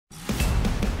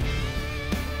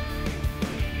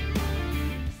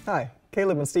Hi,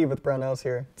 Caleb and Steve with Brownells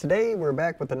here. Today we're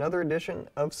back with another edition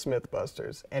of Smyth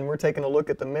Busters, and we're taking a look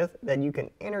at the myth that you can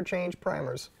interchange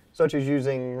primers, such as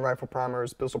using rifle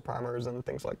primers, pistol primers, and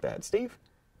things like that. Steve?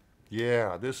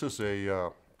 Yeah, this is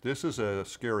a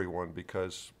scary one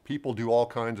because people do all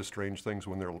kinds of strange things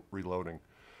when they're reloading.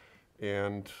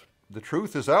 And the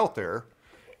truth is out there,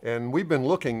 and we've been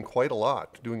looking quite a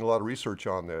lot, doing a lot of research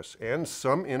on this, and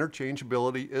some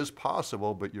interchangeability is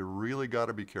possible, but you really got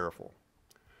to be careful.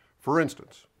 For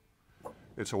instance,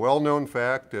 it's a well-known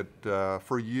fact that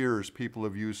for years people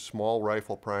have used small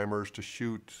rifle primers to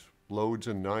shoot loads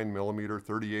in 9mm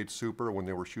 38 Super when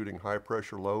they were shooting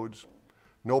high-pressure loads.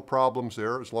 No problems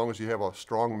there as long as you have a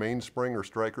strong mainspring or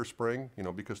striker spring,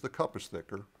 because the cup is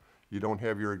thicker. You don't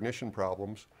have your ignition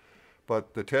problems.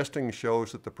 But the testing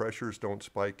shows that the pressures don't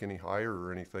spike any higher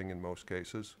or anything in most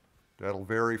cases. That'll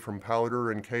vary from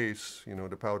powder and case,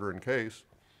 to powder and case.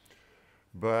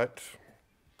 But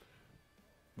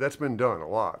that's been done a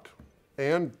lot.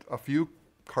 And a few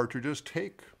cartridges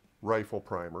take rifle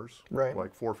primers, right,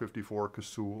 like 454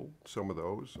 Casull, some of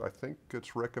those. I think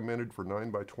it's recommended for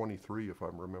 9x23 if I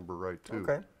remember right too.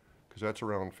 Okay. Because that's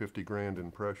around 50 grand in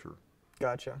pressure.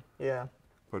 Gotcha, yeah.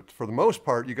 But for the most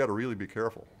part, you got to really be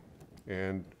careful.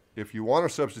 And if you want to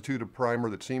substitute a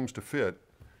primer that seems to fit,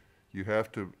 you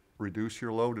have to reduce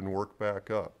your load and work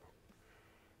back up.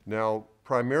 Now,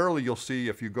 primarily you'll see,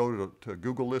 if you go to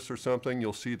Google this or something,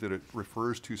 you'll see that it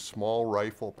refers to small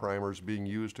rifle primers being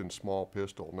used in small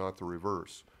pistol, not the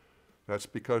reverse. That's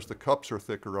because the cups are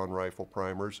thicker on rifle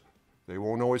primers. They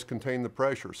won't always contain the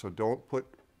pressure, so don't put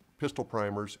pistol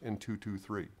primers in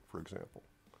 223, for example.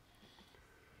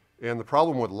 And the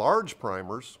problem with large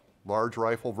primers, large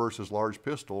rifle versus large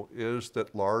pistol, is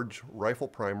that large rifle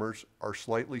primers are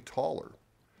slightly taller.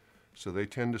 So they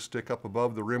tend to stick up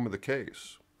above the rim of the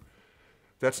case.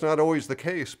 That's not always the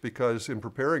case because in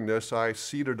preparing this, I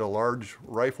seated a large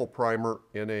rifle primer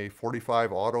in a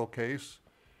 45 auto case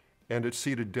and it's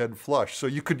seated dead flush. So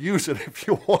you could use it if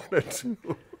you wanted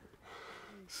to.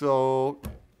 So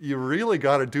you really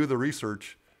got to do the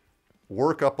research,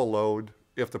 work up a load.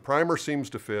 If the primer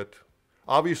seems to fit,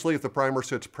 obviously if the primer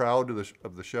sits proud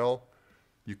of the shell,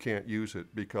 you can't use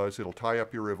it because it'll tie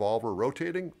up your revolver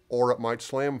rotating, or it might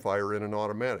slam fire in an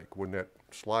automatic when that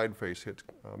slide face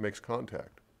makes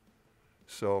contact.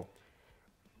 So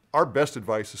our best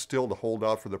advice is still to hold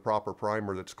out for the proper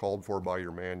primer that's called for by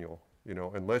your manual.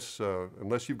 Unless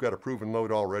you've got a proven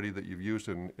load already that you've used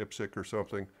in IPSC or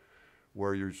something,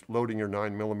 where you're loading your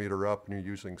 9mm up and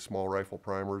you're using small rifle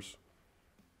primers,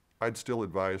 I'd still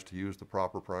advise to use the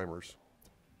proper primers.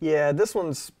 Yeah, this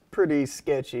one's pretty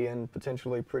sketchy and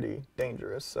potentially pretty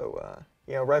dangerous. So,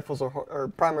 rifles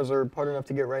or primers are hard enough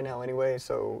to get right now anyway,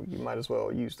 so you might as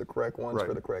well use the correct ones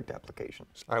for the correct application.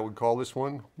 I would call this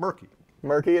one murky.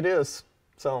 Murky it is.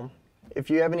 So,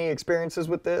 if you have any experiences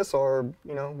with this or,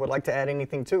 would like to add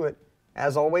anything to it,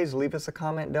 as always, leave us a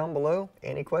comment down below.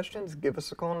 Any questions, give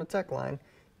us a call on the tech line.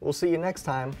 We'll see you next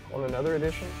time on another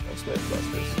edition of Smyth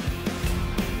Busters.